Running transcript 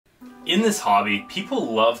In this hobby,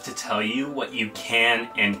 people love to tell you what you can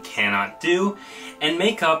and cannot do and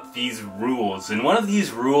make up these rules. And one of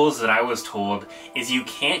these rules that I was told is you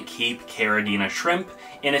can't keep Caridina shrimp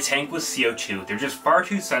in a tank with CO2. They're just far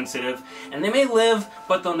too sensitive, and they may live,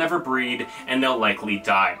 but they'll never breed, and they'll likely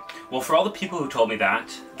die. Well, for all the people who told me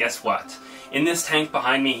that, guess what? In this tank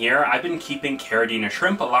behind me here, I've been keeping Caridina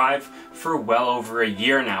shrimp alive for well over a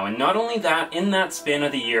year now. And not only that, in that span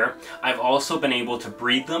of the year, I've also been able to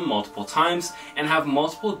breed them multiple times and have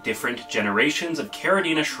multiple different generations of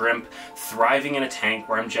Caridina shrimp thriving in a tank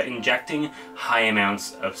where I'm injecting high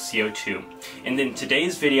amounts of CO2. And in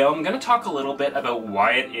today's video, I'm going to talk a little bit about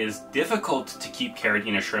why it is difficult to keep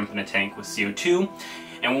Caridina shrimp in a tank with CO2,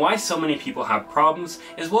 and why so many people have problems,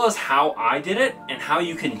 as well as how I did it and how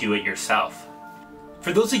you can do it yourself.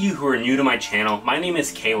 For those of you who are new to my channel, my name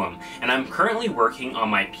is Calum, and I'm currently working on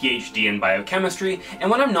my PhD in biochemistry, and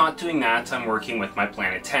when I'm not doing that, I'm working with my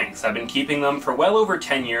planet tanks. I've been keeping them for well over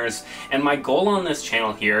 10 years, and my goal on this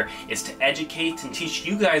channel here is to educate and teach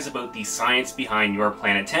you guys about the science behind your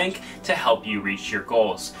planet tank to help you reach your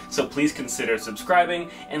goals. So please consider subscribing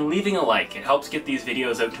and leaving a like. It helps get these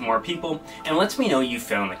videos out to more people, and lets me know you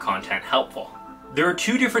found the content helpful. There are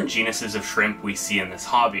two different genuses of shrimp we see in this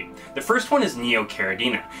hobby. The first one is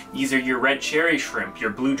Caridina. These are your red cherry shrimp, your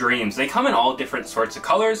blue dreams. They come in all different sorts of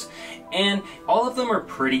colors, and all of them are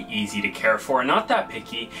pretty easy to care for, not that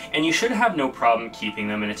picky, and you should have no problem keeping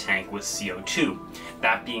them in a tank with CO2.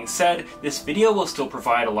 That being said, this video will still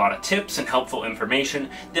provide a lot of tips and helpful information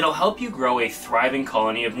that'll help you grow a thriving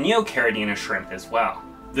colony of Caridina shrimp as well.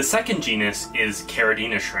 The second genus is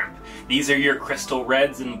Caridina shrimp. These are your crystal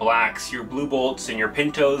reds and blacks, your blue bolts and your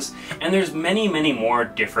pintos, and there's many more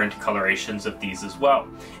different colorations of these as well.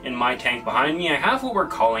 In my tank behind me, I have what we're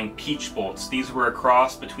calling peach bolts. These were a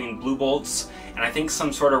cross between blue bolts and I think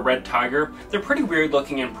some sort of red tiger. They're pretty weird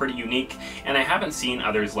looking and pretty unique, and I haven't seen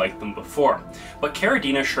others like them before. But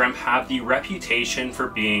Caridina shrimp have the reputation for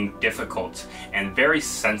being difficult and very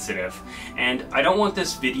sensitive, and I don't want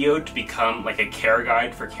this video to become like a care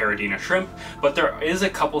guide for Caridina shrimp, but there is a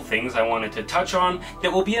couple things I wanted to touch on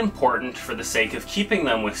that will be important for the sake of keeping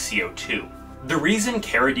them with CO2. The reason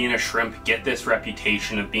Caridina shrimp get this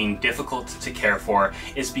reputation of being difficult to care for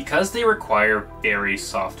is because they require very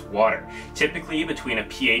soft water, typically between a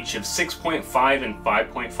pH of 6.5 and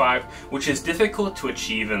 5.5, which is difficult to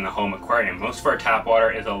achieve in the home aquarium. Most of our tap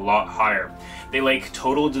water is a lot higher. They like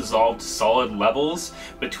total dissolved solid levels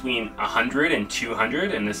between 100 and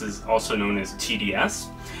 200, and this is also known as TDS,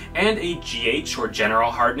 and a GH or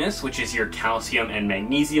general hardness, which is your calcium and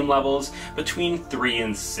magnesium levels, between 3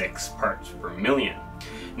 and 6 parts per million.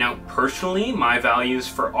 Now, personally, my values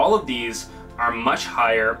for all of these are much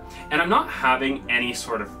higher, and I'm not having any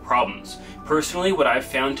sort of problems. Personally, what I've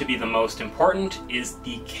found to be the most important is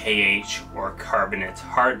the KH or carbonate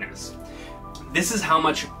hardness. This is how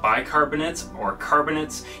much bicarbonates or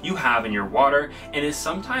carbonates you have in your water, and is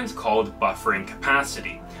sometimes called buffering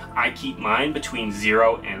capacity. I keep mine between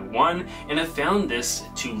 0 and 1, and have found this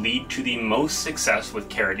to lead to the most success with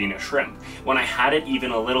Caridina shrimp. When I had it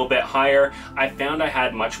even a little bit higher, I found I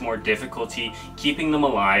had much more difficulty keeping them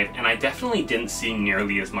alive, and I definitely didn't see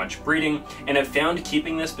nearly as much breeding, and have found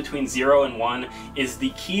keeping this between 0 and 1 is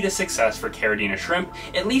the key to success for Caridina shrimp,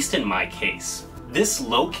 at least in my case. This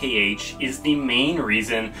low KH is the main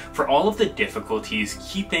reason for all of the difficulties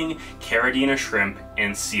keeping Caridina shrimp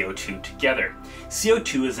and CO2 together.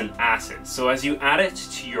 CO2 is an acid, so as you add it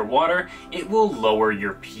to your water, it will lower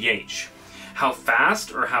your pH. How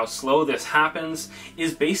fast or how slow this happens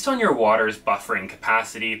is based on your water's buffering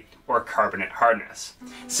capacity or carbonate hardness.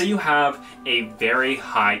 So you have a very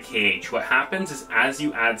high KH. What happens is as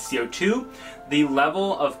you add CO2, the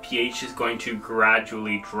level of pH is going to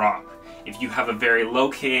gradually drop. If you have a very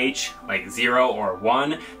low KH, like 0 or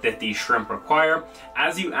 1, that these shrimp require,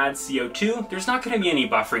 as you add CO2, there's not going to be any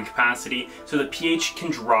buffering capacity, so the pH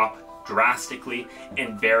can drop drastically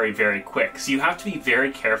and very quick. So you have to be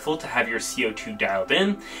very careful to have your CO2 dialed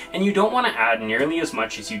in, and you don't want to add nearly as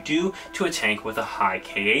much as you do to a tank with a high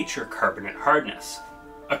KH or carbonate hardness.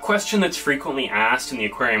 A question that's frequently asked in the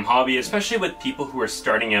aquarium hobby, especially with people who are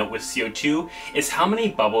starting out with CO2, is how many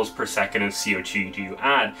bubbles per second of CO2 do you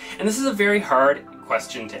add? And this is a very hard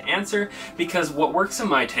question to answer because what works in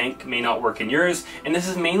my tank may not work in yours, and this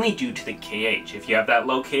is mainly due to the KH. If you have that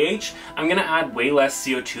low KH, I'm going to add way less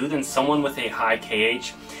CO2 than someone with a high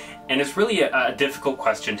KH, and it's really a difficult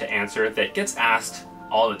question to answer that gets asked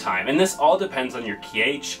all the time. And this all depends on your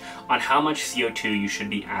pH, on how much CO2 you should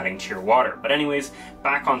be adding to your water. But anyways,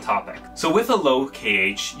 back on topic. So with a low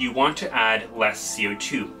KH, you want to add less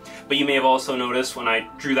CO2. But you may have also noticed when I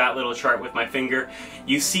drew that little chart with my finger,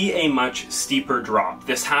 you see a much steeper drop.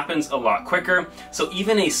 This happens a lot quicker, so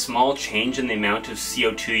even a small change in the amount of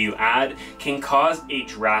CO2 you add can cause a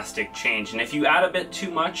drastic change. And if you add a bit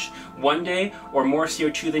too much one day or more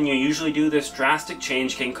CO2 than you usually do, this drastic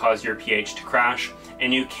change can cause your pH to crash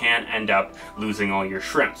and you can end up losing all your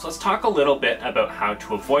shrimp. So let's talk a little bit about how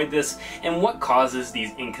to avoid this and what causes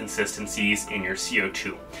these inconsistencies in your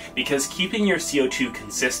CO2. Because keeping your CO2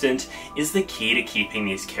 consistent is the key to keeping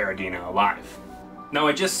these Caridina alive. Now,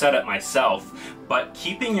 I just said it myself, but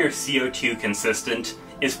keeping your CO2 consistent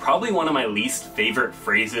is probably one of my least favorite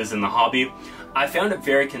phrases in the hobby. I found it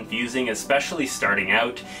very confusing, especially starting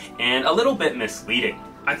out, and a little bit misleading.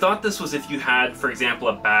 I thought this was if you had, for example,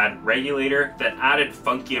 a bad regulator that added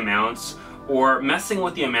funky amounts, or messing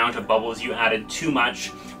with the amount of bubbles you added too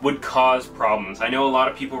much would cause problems. I know a lot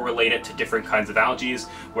of people relate it to different kinds of algae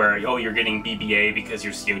where, oh, you're getting BBA because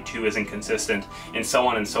your CO2 isn't consistent, and so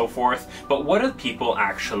on and so forth. But what do people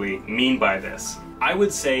actually mean by this? I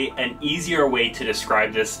would say an easier way to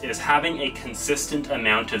describe this is having a consistent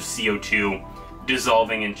amount of CO2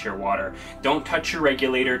 dissolving into your water. Don't touch your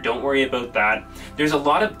regulator, don't worry about that. There's a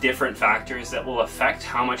lot of different factors that will affect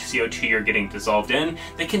how much CO2 you're getting dissolved in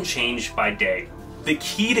that can change by day. The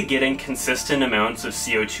key to getting consistent amounts of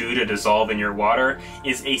CO2 to dissolve in your water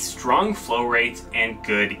is a strong flow rate and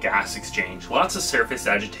good gas exchange. Lots of surface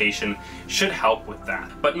agitation should help with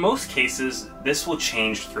that. But in most cases, this will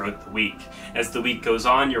change throughout the week. As the week goes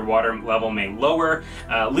on, your water level may lower,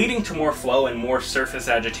 leading to more flow and more surface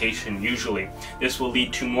agitation usually. This will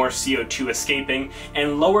lead to more CO2 escaping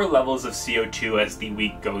and lower levels of CO2 as the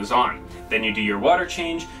week goes on. Then you do your water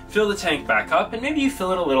change, fill the tank back up, and maybe you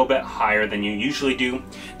fill it a little bit higher than you usually do.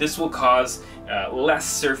 This will cause less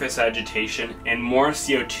surface agitation and more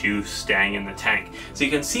CO2 staying in the tank. So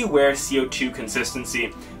you can see where CO2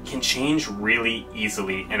 consistency can change really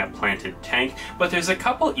easily in a planted tank, but there's a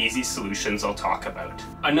couple easy solutions I'll talk about.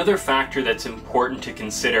 Another factor that's important to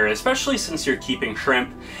consider, especially since you're keeping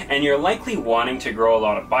shrimp and you're likely wanting to grow a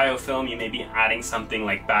lot of biofilm, you may be adding something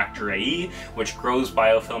like Bacteria, which grows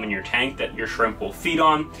biofilm in your tank that your shrimp will feed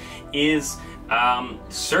on, is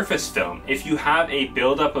surface film. If you have a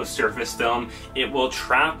buildup of surface film, it will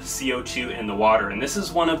trap CO2 in the water, and this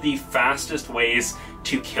is one of the fastest ways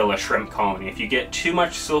to kill a shrimp colony. If you get too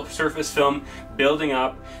much surface film building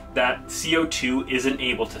up, that CO2 isn't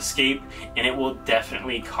able to escape, and it will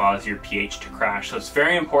definitely cause your pH to crash. So it's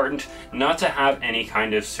very important not to have any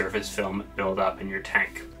kind of surface film build up in your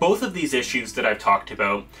tank. Both of these issues that I've talked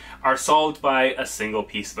about are solved by a single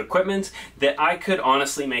piece of equipment that I could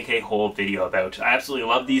honestly make a whole video about. I absolutely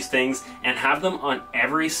love these things and have them on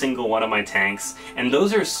every single one of my tanks, and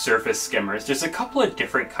those are surface skimmers. There's a couple of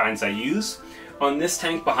different kinds I use. On this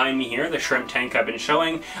tank behind me here, the shrimp tank I've been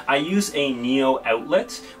showing, I use a Neo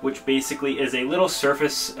outlet, which basically is a little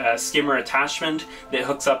surface skimmer attachment that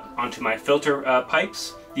hooks up onto my filter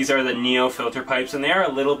pipes. These are the Neo filter pipes, and they are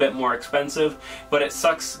a little bit more expensive, but it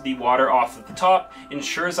sucks the water off at the top,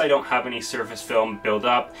 ensures I don't have any surface film build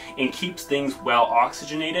up, and keeps things well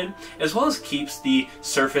oxygenated, as well as keeps the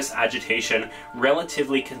surface agitation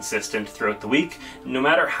relatively consistent throughout the week, no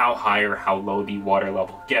matter how high or how low the water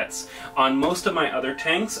level gets. On most of my other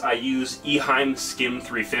tanks, I use Eheim Skim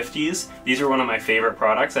 350s. These are one of my favorite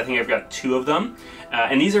products. I think I've got 2 of them.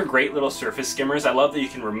 And these are great little surface skimmers. I love that you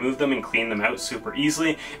can remove them and clean them out super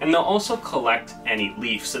easily, and they'll also collect any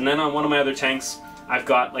leaves. And then on one of my other tanks, I've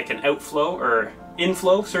got like an outflow or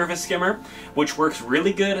inflow surface skimmer, which works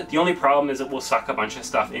really good. The only problem is it will suck a bunch of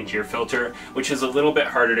stuff into your filter, which is a little bit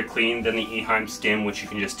harder to clean than the Eheim Skim, which you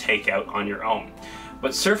can just take out on your own.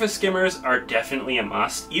 But surface skimmers are definitely a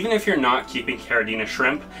must. Even if you're not keeping Caridina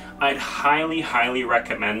shrimp, I'd highly, highly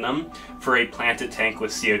recommend them for a planted tank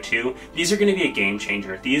with CO2. These are going to be a game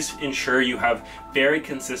changer. These ensure you have very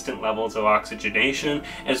consistent levels of oxygenation,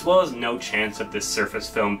 as well as no chance of this surface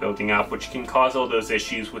film building up, which can cause all those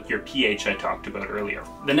issues with your pH I talked about earlier.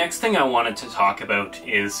 The next thing I wanted to talk about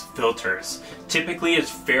is filters. Typically,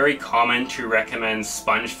 it's very common to recommend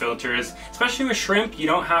sponge filters. Especially with shrimp, you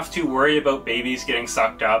don't have to worry about babies getting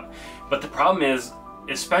sucked up. But the problem is,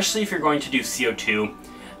 especially if you're going to do CO2,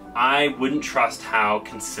 I wouldn't trust how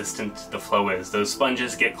consistent the flow is. Those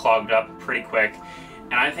sponges get clogged up pretty quick.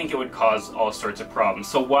 and I think it would cause all sorts of problems.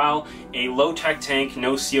 So while a low-tech tank,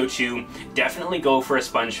 no CO2, definitely go for a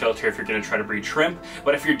sponge filter if you're going to try to breed shrimp,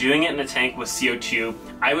 but if you're doing it in a tank with CO2,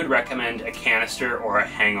 I would recommend a canister or a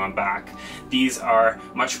hang-on back. These are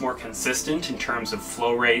much more consistent in terms of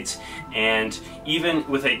flow rates, and even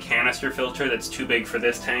with a canister filter that's too big for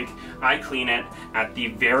this tank, I clean it at the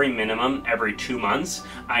very minimum every 2 months.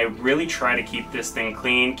 I really try to keep this thing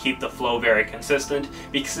clean, keep the flow very consistent,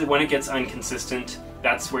 because when it gets inconsistent,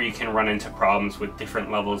 that's where you can run into problems with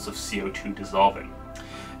different levels of CO2 dissolving.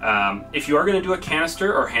 If you are going to do a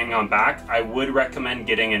canister or hang on back, I would recommend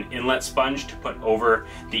getting an inlet sponge to put over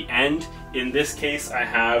the end. In this case, I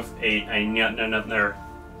have another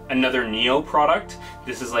Neo product.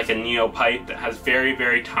 This is like a Neo pipe that has very,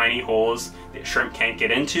 very tiny holes that shrimp can't get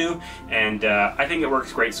into, and I think it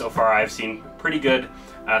works great so far. I've seen pretty good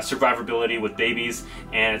survivability with babies,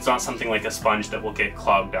 and it's not something like a sponge that will get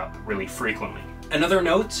clogged up really frequently. Another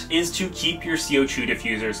note is to keep your CO2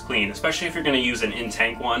 diffusers clean, especially if you're going to use an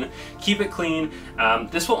in-tank one. Keep it clean.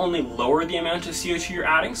 This will only lower the amount of CO2 you're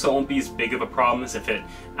adding, so it won't be as big of a problem as if it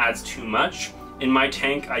adds too much. In my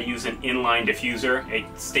tank, I use an inline diffuser. It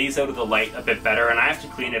stays out of the light a bit better, and I have to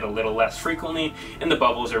clean it a little less frequently, and the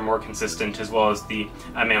bubbles are more consistent, as well as the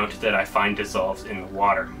amount that I find dissolves in the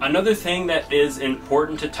water. Another thing that is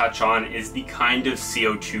important to touch on is the kind of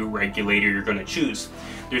CO2 regulator you're going to choose.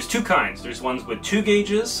 There's two kinds. There's ones with 2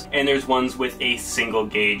 gauges, and there's ones with a single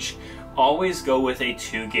gauge. Always go with a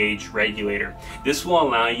 2-gauge regulator. This will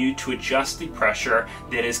allow you to adjust the pressure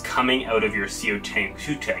that is coming out of your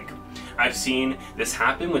CO2 tank. I've seen this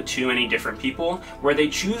happen with too many different people where they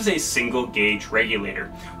choose a single gauge regulator.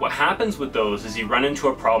 What happens with those is you run into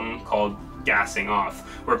a problem called gassing off,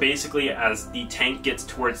 where basically as the tank gets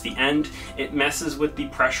towards the end, it messes with the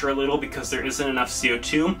pressure a little because there isn't enough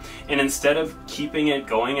CO2, and instead of keeping it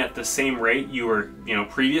going at the same rate you were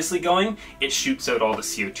previously going, it shoots out all the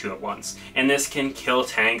CO2 at once. And this can kill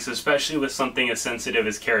tanks, especially with something as sensitive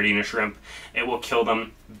as Caridina shrimp. It will kill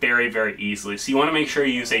them very, very easily. So you want to make sure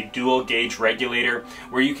you use a dual gauge regulator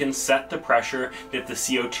where you can set the pressure that the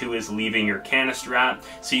CO2 is leaving your canister at,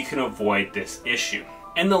 so you can avoid this issue.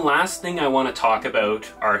 And the last thing I want to talk about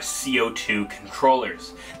are CO2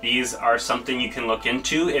 controllers. These are something you can look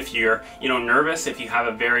into if you're nervous, if you have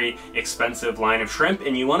a very expensive line of shrimp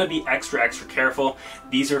and you want to be extra careful.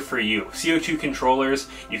 These are for you. CO2 controllers,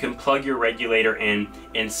 you can plug your regulator in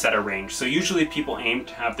and set a range. So usually people aim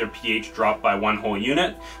to have their pH drop by 1 whole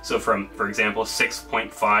unit. So from, for example,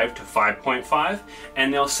 6.5 to 5.5,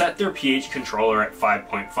 and they'll set their pH controller at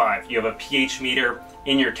 5.5. You have a pH meter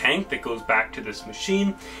in your tank that goes back to this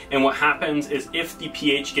machine, and what happens is if the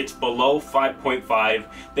pH gets below 5.5,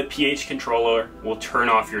 the pH controller will turn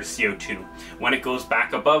off your CO2. When it goes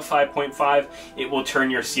back above 5.5, it will turn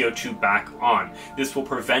your CO2 back on. This will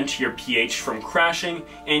prevent your pH from crashing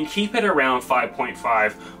and keep it around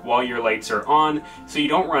 5.5 while your lights are on, so you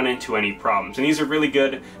don't run into any problems. And these are really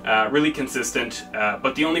good, really consistent,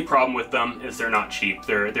 but the only problem with them is they're not cheap.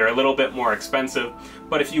 They're a little bit more expensive,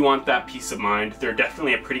 but if you want that peace of mind, they're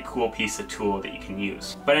definitely a pretty cool piece of tool that you can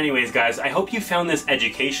use. But anyways, guys, I hope you found this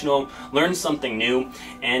educational, learned something new,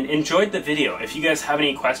 and enjoyed the video. If you guys have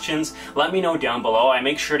any questions, let me know down below. I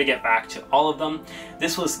make sure to get back to all of them.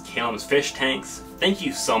 This was Calum's Fish Tanks. Thank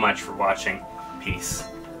you so much for watching. Peace.